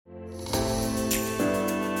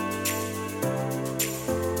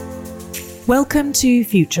Welcome to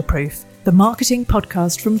Future Proof, the marketing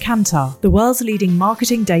podcast from Kantar, the world's leading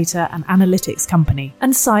marketing data and analytics company,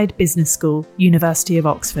 and Side Business School, University of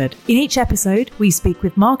Oxford. In each episode, we speak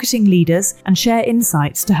with marketing leaders and share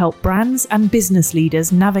insights to help brands and business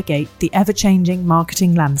leaders navigate the ever-changing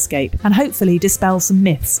marketing landscape and hopefully dispel some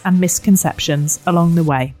myths and misconceptions along the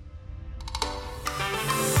way.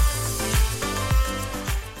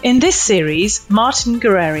 In this series, Martin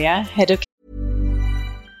Guerreria, head of...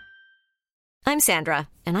 I'm Sandra,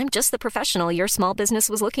 and I'm just the professional your small business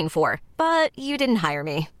was looking for. But you didn't hire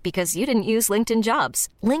me because you didn't use LinkedIn Jobs.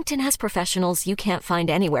 LinkedIn has professionals you can't find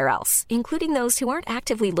anywhere else, including those who aren't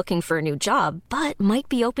actively looking for a new job, but might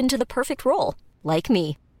be open to the perfect role, like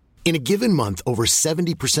me. In a given month, over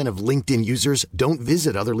 70% of LinkedIn users don't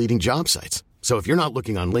visit other leading job sites. So if you're not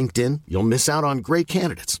looking on LinkedIn, you'll miss out on great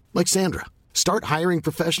candidates, like Sandra. Start hiring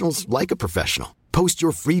professionals like a professional. Post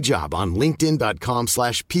your free job on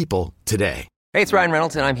linkedin.com/people today. Hey, it's Ryan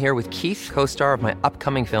Reynolds, and I'm here with Keith, co-star of my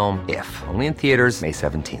upcoming film, If, only in theaters May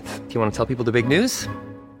 17th. Do you want to tell people the big news?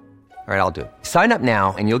 All right, I'll do it. Sign up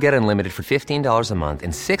now and you'll get unlimited for $15 a month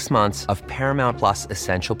and 6 months of Paramount Plus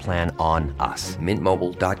Essential Plan on us.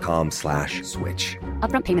 MintMobile.com/switch.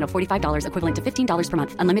 Upfront payment of $45 equivalent to $15 per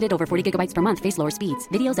month. Unlimited over 40 gigabytes per month. Face lower speeds.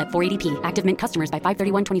 Videos at 480p. Active Mint customers by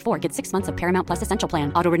 531.24 get 6 months of Paramount Plus Essential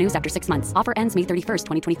Plan. Auto renews after 6 months. Offer ends May 31st,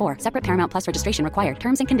 2024. Separate Paramount Plus registration required.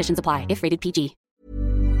 Terms and conditions apply if rated PG.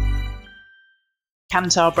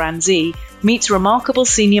 Kantar Brand Z meets remarkable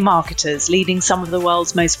senior marketers leading some of the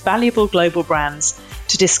world's most valuable global brands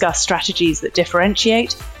to discuss strategies that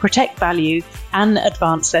differentiate, protect value, and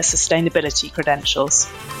advance their sustainability credentials.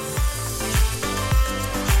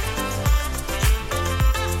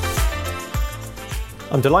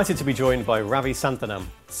 I'm delighted to be joined by Ravi Santhanam,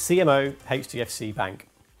 CMO, HDFC Bank.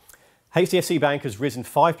 HDFC Bank has risen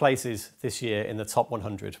 5 places this year in the top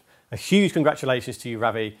 100. A huge congratulations to you,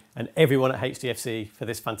 Ravi, and everyone at HDFC for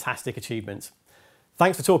this fantastic achievement.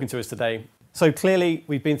 Thanks for talking to us today. So clearly,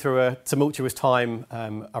 we've been through a tumultuous time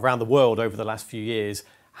around the world over the last few years.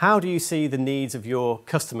 How do you see the needs of your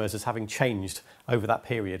customers as having changed over that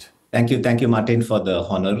period? Thank you, Martin, for the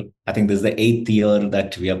honor. I think this is the 8th year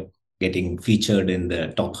that we are getting featured in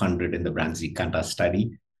the top 100 in the Brand Z Kantar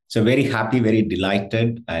study. So very happy, very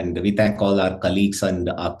delighted. And we thank all our colleagues and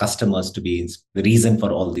our customers to be the reason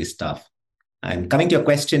for all this stuff. And coming to your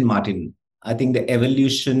question, Martin, I think the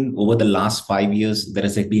evolution over the last 5 years, there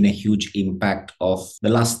has been a huge impact of the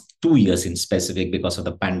last 2 years in specific because of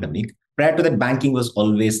the pandemic. Prior to that, banking was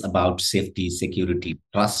always about safety, security,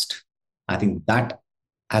 trust. I think that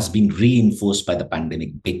has been reinforced by the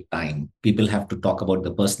pandemic big time. People have to talk about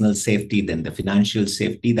the personal safety, then the financial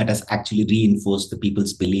safety. That has actually reinforced the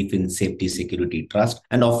people's belief in safety, security, trust.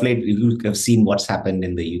 And of late, you have seen what's happened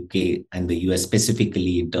in the UK and the US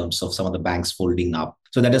specifically in terms of some of the banks folding up.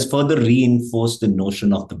 So that has further reinforced the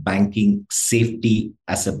notion of the banking safety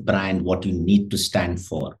as a brand, what you need to stand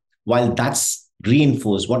for. While that's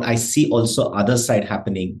reinforced, what I see also other side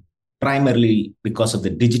happening, primarily because of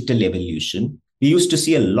the digital evolution. We used to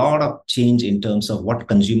see a lot of change in terms of what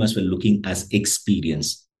consumers were looking as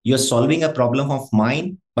experience. You're solving a problem of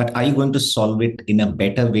mine, but are you going to solve it in a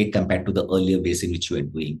better way compared to the earlier ways in which you were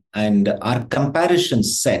doing? And our comparison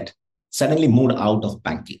set suddenly moved out of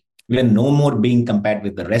banking. We are no more being compared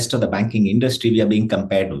with the rest of the banking industry. We are being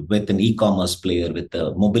compared with an e-commerce player, with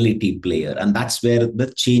a mobility player. And that's where the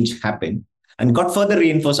change happened. And got further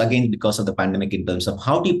reinforced again because of the pandemic in terms of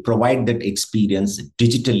how do you provide that experience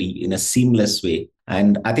digitally in a seamless way.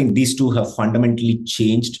 And I think these two have fundamentally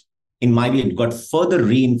changed. In my view, it got further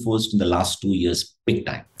reinforced in the last 2 years, big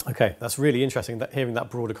time. Okay, that's really interesting. That hearing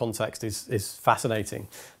that broader context is fascinating.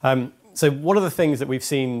 So one of the things that we've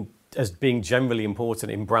seen as being generally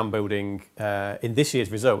important in brand building in this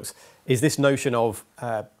year's results is this notion of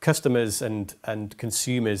customers and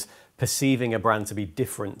consumers perceiving a brand to be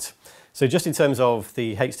different. So just in terms of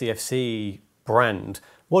the HDFC brand,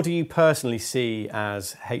 what do you personally see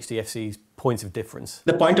as HDFC's point of difference?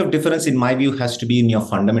 The point of difference, in my view, has to be in your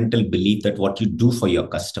fundamental belief that what you do for your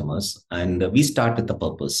customers. And we start with the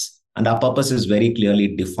purpose. And our purpose is very clearly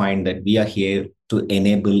defined that we are here to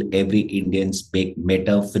enable every Indian's make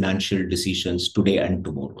better financial decisions today and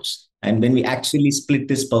tomorrow's. And when we actually split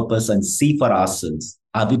this purpose and see for ourselves,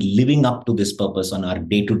 are we living up to this purpose on our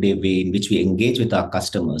day-to-day way in which we engage with our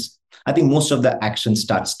customers? I think most of the action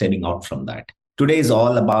starts stemming out from that. Today is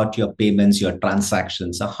all about your payments, your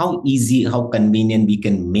transactions, how easy, how convenient we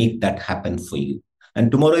can make that happen for you. And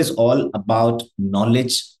tomorrow is all about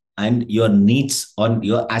knowledge and your needs or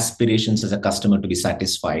your aspirations as a customer to be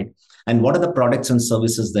satisfied. And what are the products and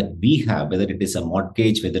services that we have, whether it is a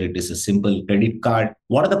mortgage, whether it is a simple credit card,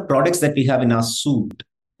 what are the products that we have in our suite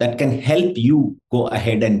that can help you go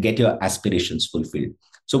ahead and get your aspirations fulfilled.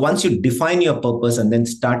 So once you define your purpose and then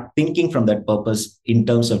start thinking from that purpose in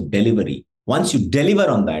terms of delivery, once you deliver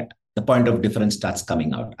on that, the point of difference starts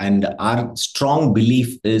coming out. And our strong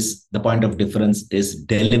belief is the point of difference is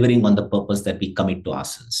delivering on the purpose that we commit to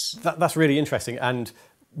ourselves. That's really interesting. And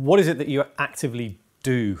what is it that you actively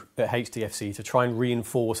do at HDFC to try and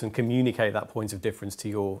reinforce and communicate that point of difference to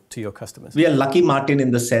your customers? We are lucky, Martin,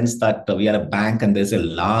 in the sense that we are a bank and there's a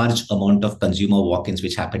large amount of consumer walk-ins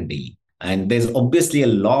which happen daily. And there's obviously a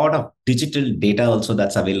lot of digital data also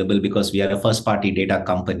that's available because we are a first-party data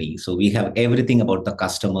company. So we have everything about the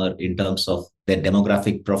customer in terms of their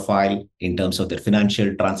demographic profile, in terms of their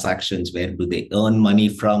financial transactions, where do they earn money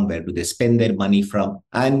from, where do they spend their money from,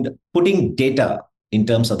 and putting data in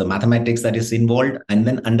terms of the mathematics that is involved, and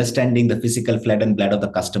then understanding the physical flood and blood of the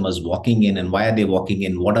customers walking in and why are they walking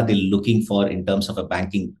in, what are they looking for in terms of a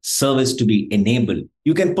banking service to be enabled.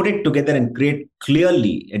 You can put it together and create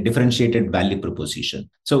clearly a differentiated value proposition.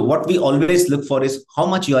 So what we always look for is how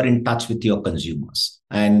much you are in touch with your consumers.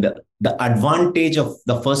 And the advantage of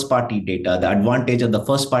the first party data, the advantage of the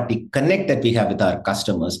first party connect that we have with our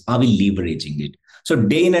customers, are we leveraging it? So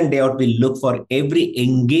day in and day out, we look for every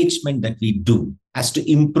engagement that we do as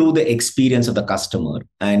to improve the experience of the customer.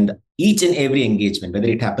 And each and every engagement, whether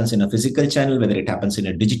it happens in a physical channel, whether it happens in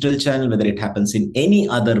a digital channel, whether it happens in any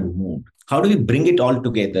other mode, how do we bring it all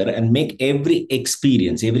together and make every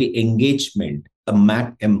experience, every engagement a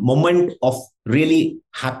moment of really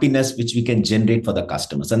happiness, which we can generate for the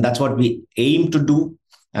customers? And that's what we aim to do.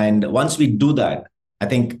 And once we do that, I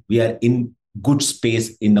think we are in good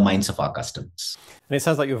space in the minds of our customers. And it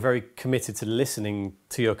sounds like you're very committed to listening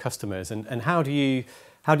to your customers. And how do you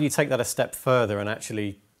take that a step further and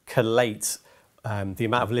actually collate the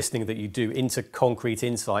amount of listening that you do into concrete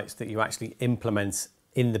insights that you actually implement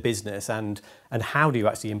in the business, and how do you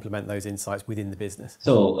actually implement those insights within the business?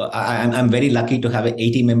 So I'm very lucky to have an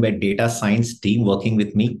 80-member data science team working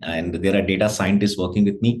with me, and there are data scientists working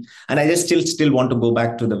with me. And I just still want to go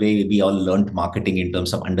back to the way we all learned marketing in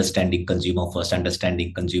terms of understanding consumer first,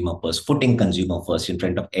 putting consumer first in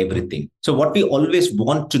front of everything. So what we always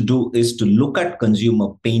want to do is to look at consumer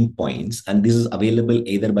pain points, and this is available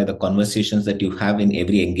either by the conversations that you have in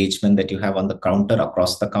every engagement that you have on the counter,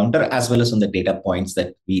 across the counter, as well as on the data points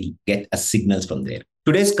that we get as signals from there.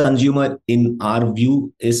 Today's consumer, in our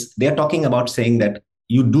view, is they're talking about saying that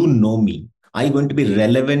you do know me. Are you going to be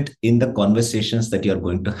relevant in the conversations that you're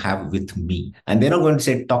going to have with me? And they're not going to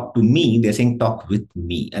say talk to me, they're saying talk with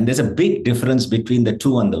me. And there's a big difference between the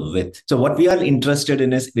two on the with. So what we are interested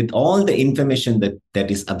in is, with all the information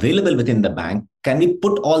that is available within the bank, can we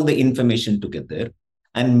put all the information together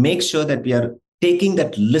and make sure that we are taking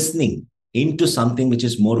that listening into something which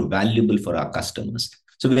is more valuable for our customers?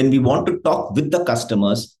 So when we want to talk with the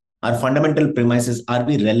customers, our fundamental premise is, are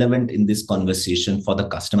we relevant in this conversation for the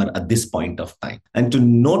customer at this point of time? And to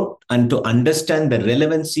note and to understand the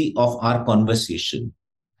relevancy of our conversation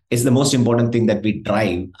is the most important thing that we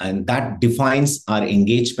drive. And that defines our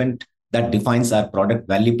engagement, that defines our product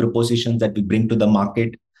value propositions that we bring to the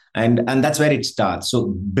market. And that's where it starts.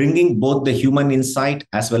 So bringing both the human insight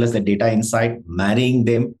as well as the data insight, marrying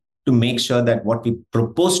them to make sure that what we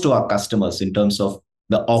propose to our customers in terms of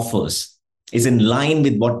the offers is in line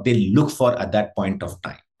with what they look for at that point of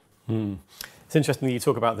time. It's interesting that you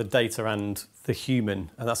talk about the data and the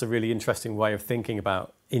human, and that's a really interesting way of thinking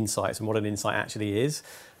about insights and what an insight actually is.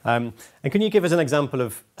 And can you give us an example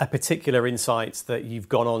of a particular insight that you've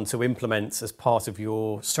gone on to implement as part of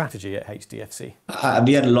your strategy at HDFC?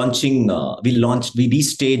 We are launching, we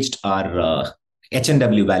restaged our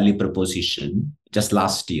H&W value proposition just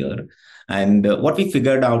last year. And what we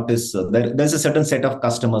figured out is there's a certain set of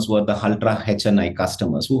customers who are the ultra HNI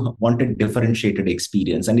customers who wanted differentiated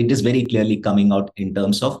experience. And it is very clearly coming out in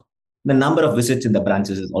terms of the number of visits in the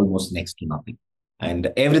branches is almost next to nothing.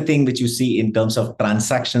 And everything which you see in terms of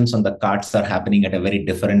transactions on the cards are happening at a very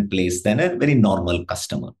different place than a very normal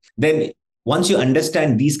customer. Then once you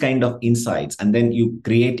understand these kind of insights, and then you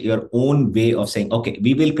create your own way of saying, okay,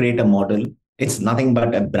 we will create a model. It's nothing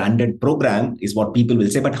but a branded program is what people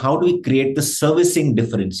will say. But how do we create the servicing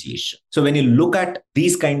differentiation? So when you look at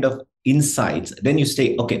these kind of insights, then you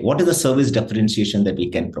say, okay, what is the service differentiation that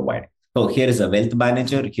we can provide? So here is a wealth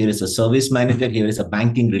manager, here is a service manager, here is a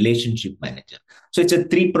banking relationship manager. So it's a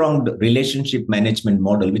three-pronged relationship management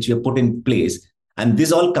model which we have put in place. And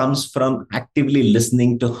this all comes from actively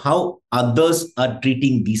listening to how others are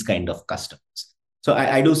treating these kind of customers. So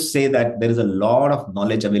I do say that there is a lot of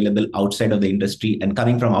knowledge available outside of the industry, and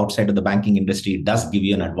coming from outside of the banking industry does give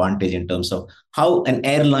you an advantage in terms of how an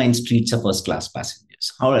airline treats a first class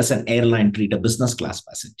passengers. How does an airline treat a business class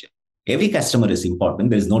passenger? Every customer is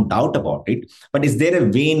important. There is no doubt about it. But is there a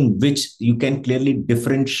way in which you can clearly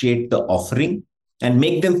differentiate the offering and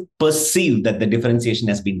make them perceive that the differentiation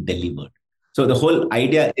has been delivered? So the whole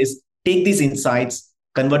idea is take these insights,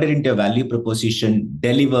 convert it into a value proposition,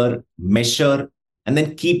 deliver, measure, and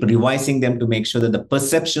then keep revising them to make sure that the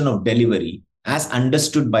perception of delivery as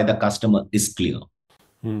understood by the customer is clear.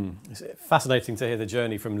 It's fascinating to hear the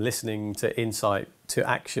journey from listening to insight to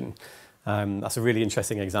action. That's a really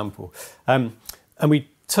interesting example. And we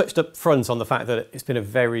touched up front on the fact that it's been a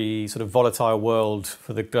very sort of volatile world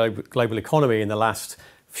for the global economy in the last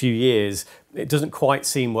few years. It doesn't quite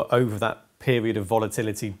seem we're over that period of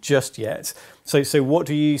volatility just yet. So what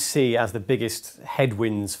do you see as the biggest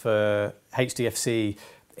headwinds for HDFC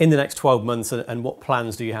in the next 12 months, and what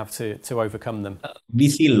plans do you have to overcome them? We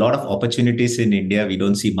see a lot of opportunities in India. We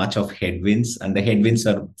don't see much of headwinds, and the headwinds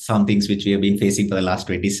are some things which we have been facing for the last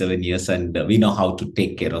 27 years, and we know how to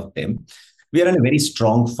take care of them. We are on a very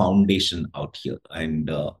strong foundation out here, and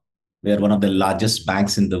we are one of the largest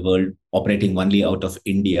banks in the world, operating only out of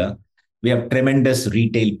India. We have tremendous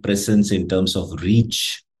retail presence in terms of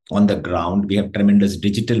reach on the ground. We have tremendous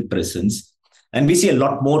digital presence. And we see a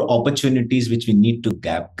lot more opportunities which we need to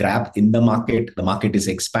grab in the market. The market is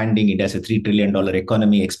expanding. It has a $3 trillion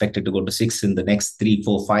economy expected to go to 6 in the next 3,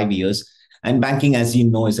 4, 5 years. And banking, as you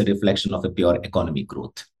know, is a reflection of a pure economy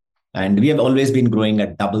growth. And we have always been growing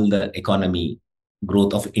at double the economy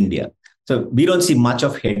growth of India. So we don't see much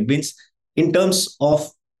of headwinds. In terms of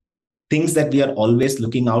things that we are always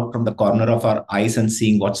looking out from the corner of our eyes and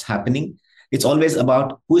seeing what's happening, it's always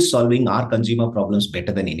about who is solving our consumer problems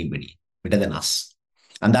better than anybody, better than us.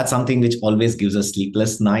 And that's something which always gives us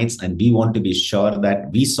sleepless nights. And we want to be sure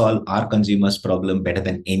that we solve our consumers' problem better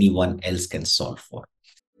than anyone else can solve for.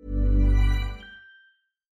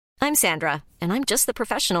 I'm Sandra, and I'm just the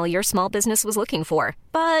professional your small business was looking for.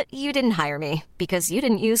 But you didn't hire me because you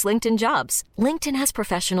didn't use LinkedIn Jobs. LinkedIn has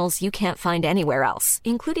professionals you can't find anywhere else,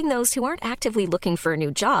 including those who aren't actively looking for a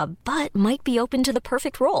new job, but might be open to the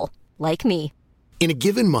perfect role, like me. In a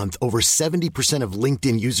given month, over 70% of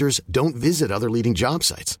LinkedIn users don't visit other leading job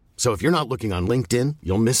sites. So if you're not looking on LinkedIn,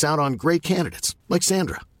 you'll miss out on great candidates like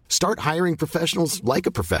Sandra. Start hiring professionals like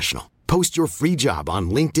a professional. Post your free job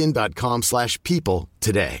on linkedin.com/people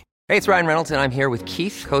today. Hey, it's Ryan Reynolds, and I'm here with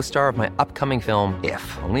Keith, co-star of my upcoming film,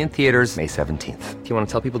 If, only in theaters May 17th. Do you want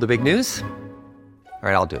to tell people the big news? All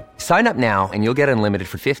right, I'll do it. Sign up now and you'll get unlimited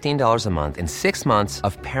for $15 a month and 6 months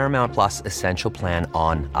of Paramount Plus Essential Plan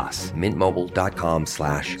on us.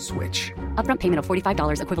 MintMobile.com/switch. Upfront payment of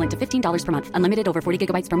 $45 equivalent to $15 per month. Unlimited over 40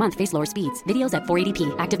 gigabytes per month. Face lower speeds. Videos at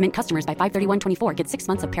 480p. Active Mint customers by 531.24 get 6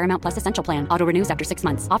 months of Paramount Plus Essential Plan. Auto renews after 6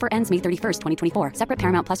 months. Offer ends May 31st, 2024. Separate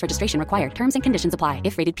Paramount Plus registration required. Terms and conditions apply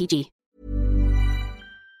if rated PG.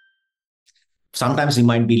 Sometimes we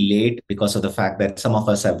might be late because of the fact that some of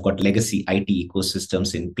us have got legacy IT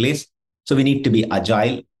ecosystems in place. So we need to be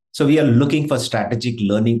agile. So we are looking for strategic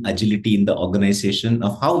learning agility in the organization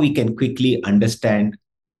of how we can quickly understand,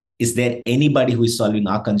 is there anybody who is solving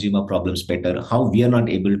our consumer problems better? How we are not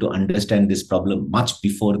able to understand this problem much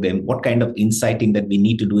before them? What kind of insighting that we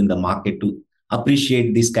need to do in the market to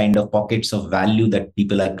appreciate these kind of pockets of value that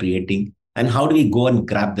people are creating? And how do we go and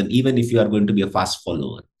grab them, even if you are going to be a fast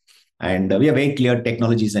follower? And we are very clear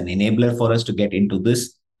technology is an enabler for us to get into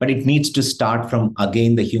this, but it needs to start from,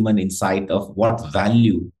 again, the human insight of what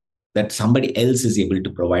value that somebody else is able to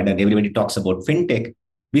provide. And everybody talks about fintech.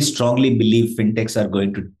 We strongly believe fintechs are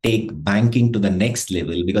going to take banking to the next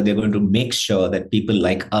level because they're going to make sure that people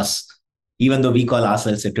like us, even though we call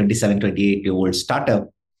ourselves a 27, 28-year-old startup,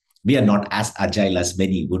 we are not as agile as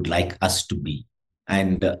many would like us to be.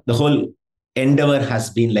 And the whole endeavor has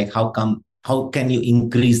been like, how can you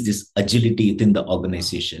increase this agility within the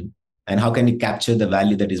organization? And how can you capture the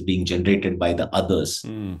value that is being generated by the others?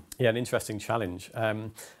 Yeah, an interesting challenge.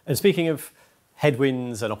 And speaking of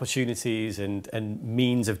headwinds and opportunities and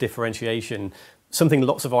means of differentiation, something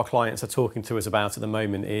lots of our clients are talking to us about at the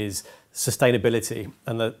moment is sustainability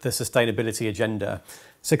and the sustainability agenda.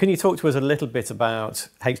 So can you talk to us a little bit about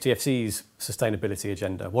HDFC's sustainability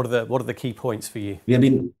agenda? What are the key points for you? We have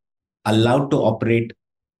been allowed to operate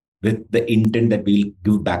with the intent that we'll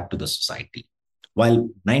give back to the society. While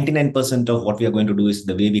 99% of what we are going to do is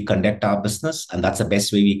the way we conduct our business, and that's the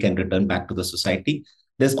best way we can return back to the society,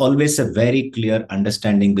 there's always a very clear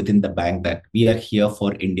understanding within the bank that we are here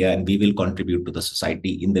for India and we will contribute to the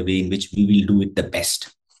society in the way in which we will do it the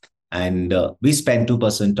best. And we spend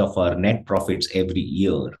 2% of our net profits every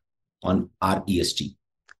year on our ESG.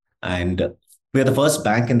 And we're the first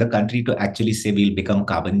bank in the country to actually say we'll become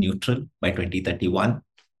carbon neutral by 2031.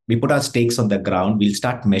 We put our stakes on the ground, we'll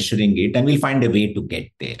start measuring it, and we'll find a way to get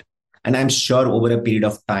there. And I'm sure over a period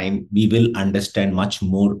of time, we will understand much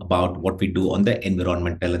more about what we do on the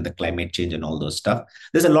environmental and the climate change and all those stuff.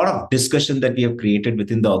 There's a lot of discussion that we have created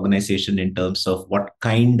within the organization in terms of what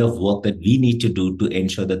kind of work that we need to do to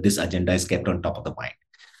ensure that this agenda is kept on top of the mind.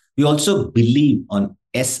 We also believe on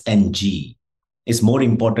S and G is more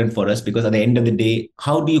important for us, because at the end of the day,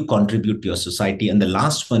 how do you contribute to your society? And the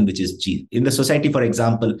last one, which is G. In the society, for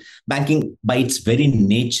example, banking by its very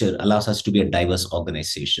nature allows us to be a diverse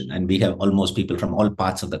organization. And we have almost people from all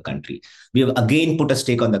parts of the country. We have again put a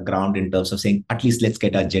stake on the ground in terms of saying, at least let's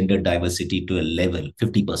get our gender diversity to a level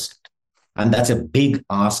 50%. And that's a big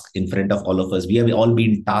ask in front of all of us. We have all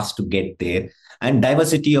been tasked to get there. And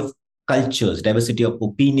diversity of cultures, diversity of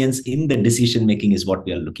opinions in the decision making is what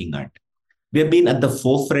we are looking at. We have been at the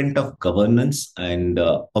forefront of governance, and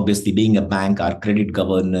obviously being a bank, our credit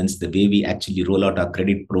governance, the way we actually roll out our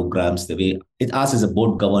credit programs, the way us is a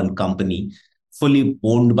board governed company, fully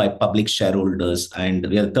owned by public shareholders. And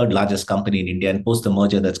we are the third largest company in India. And post the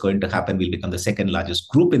merger that's going to happen, we'll become the second largest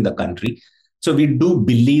group in the country. So we do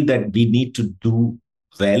believe that we need to do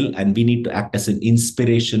well, and we need to act as an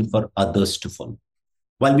inspiration for others to follow.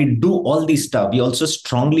 While we do all this stuff, we also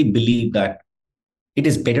strongly believe that it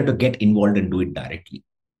is better to get involved and do it directly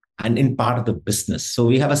and in part of the business. So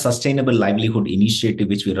we have a sustainable livelihood initiative,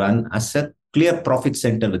 which we run as a clear profit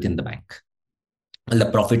center within the bank. Well, the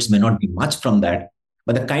profits may not be much from that,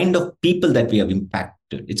 but the kind of people that we have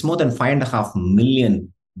impacted, it's more than 5.5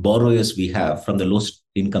 million borrowers we have from the lowest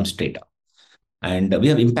income strata. And we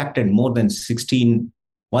have impacted more than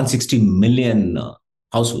 160 million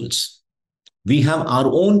households. We have our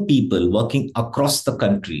own people working across the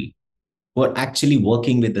country who are actually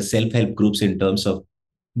working with the self-help groups in terms of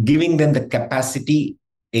giving them the capacity,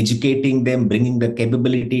 educating them, bringing the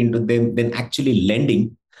capability into them, then actually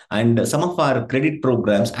lending. And some of our credit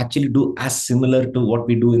programs actually do as similar to what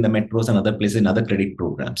we do in the metros and other places in other credit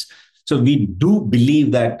programs. So we do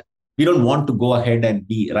believe that we don't want to go ahead and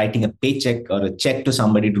be writing a paycheck or a check to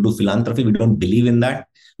somebody to do philanthropy. We don't believe in that.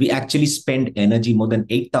 We actually spend energy. More than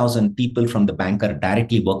 8,000 people from the bank are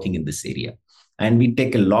directly working in this area. And we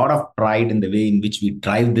take a lot of pride in the way in which we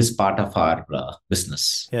drive this part of our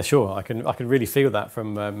business. Yeah, sure. I can really feel that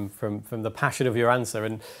from the passion of your answer.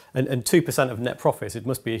 And 2% of net profits, it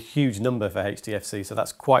must be a huge number for HDFC. So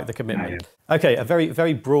that's quite the commitment. Yeah. Okay, a very,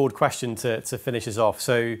 very broad question to finish us off.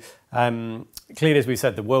 So clearly, as we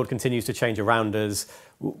said, the world continues to change around us.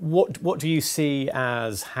 What do you see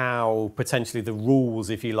as how potentially the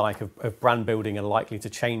rules, if you like, of brand building are likely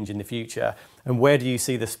to change in the future? And where do you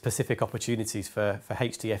see the specific opportunities for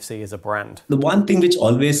HDFC as a brand? The one thing which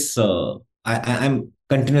always I'm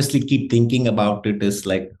continuously keep thinking about it is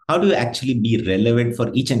like, how do you actually be relevant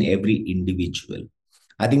for each and every individual?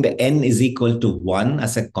 I think the N is equal to 1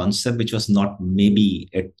 as a concept, which was not maybe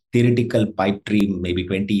a theoretical pipe dream maybe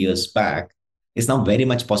 20 years back, is now very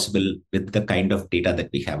much possible with the kind of data that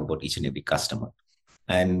we have about each and every customer.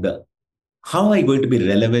 And how are you going to be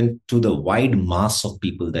relevant to the wide mass of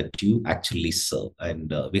people that you actually serve?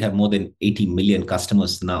 And we have more than 80 million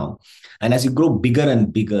customers now. And as you grow bigger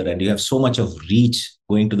and bigger, and you have so much of reach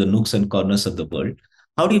going to the nooks and corners of the world,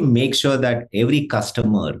 how do you make sure that every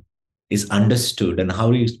customer is understood, and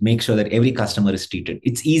how do you make sure that every customer is treated?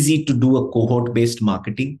 It's easy to do a cohort-based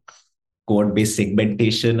marketing, cohort-based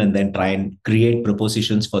segmentation, and then try and create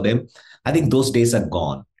propositions for them. I think those days are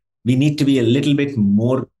gone. We need to be a little bit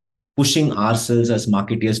more pushing ourselves as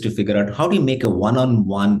marketeers to figure out how do you make a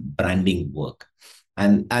one-on-one branding work.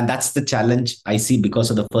 And that's the challenge I see because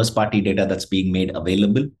of the first-party data that's being made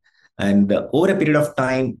available. And over a period of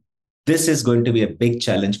time, this is going to be a big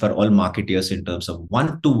challenge for all marketeers in terms of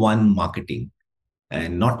one-to-one marketing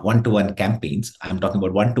and not one-to-one campaigns. I'm talking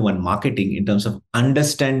about one-to-one marketing in terms of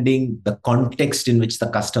understanding the context in which the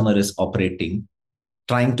customer is operating,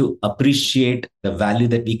 trying to appreciate the value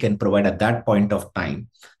that we can provide at that point of time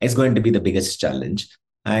is going to be the biggest challenge.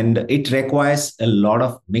 And it requires a lot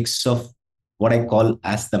of mix of what I call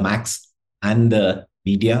as the max and the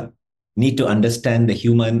media need to understand the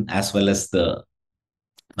human as well as the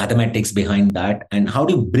mathematics behind that. And how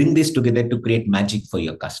do you bring this together to create magic for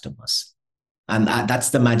your customers? And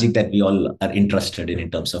that's the magic that we all are interested in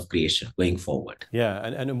terms of creation going forward. Yeah,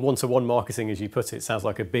 and one-to-one marketing, as you put it, sounds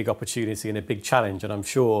like a big opportunity and a big challenge. And I'm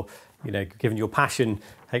sure, given your passion,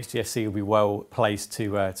 HDFC will be well placed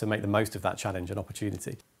to make the most of that challenge and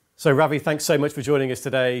opportunity. So Ravi, thanks so much for joining us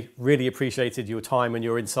today. Really appreciated your time and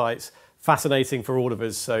your insights. Fascinating for all of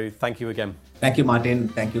us. So thank you again. Thank you, Martin.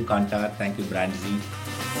 Thank you, Kantar. Thank you, Brandsy.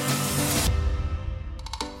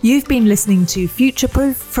 You've been listening to Future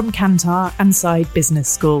Proof from Kantar and Side Business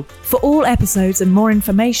School. For all episodes and more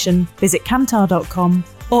information, visit kantar.com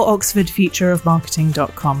or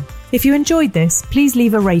oxfordfutureofmarketing.com. If you enjoyed this, please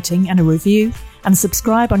leave a rating and a review and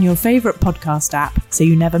subscribe on your favourite podcast app so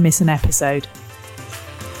you never miss an episode.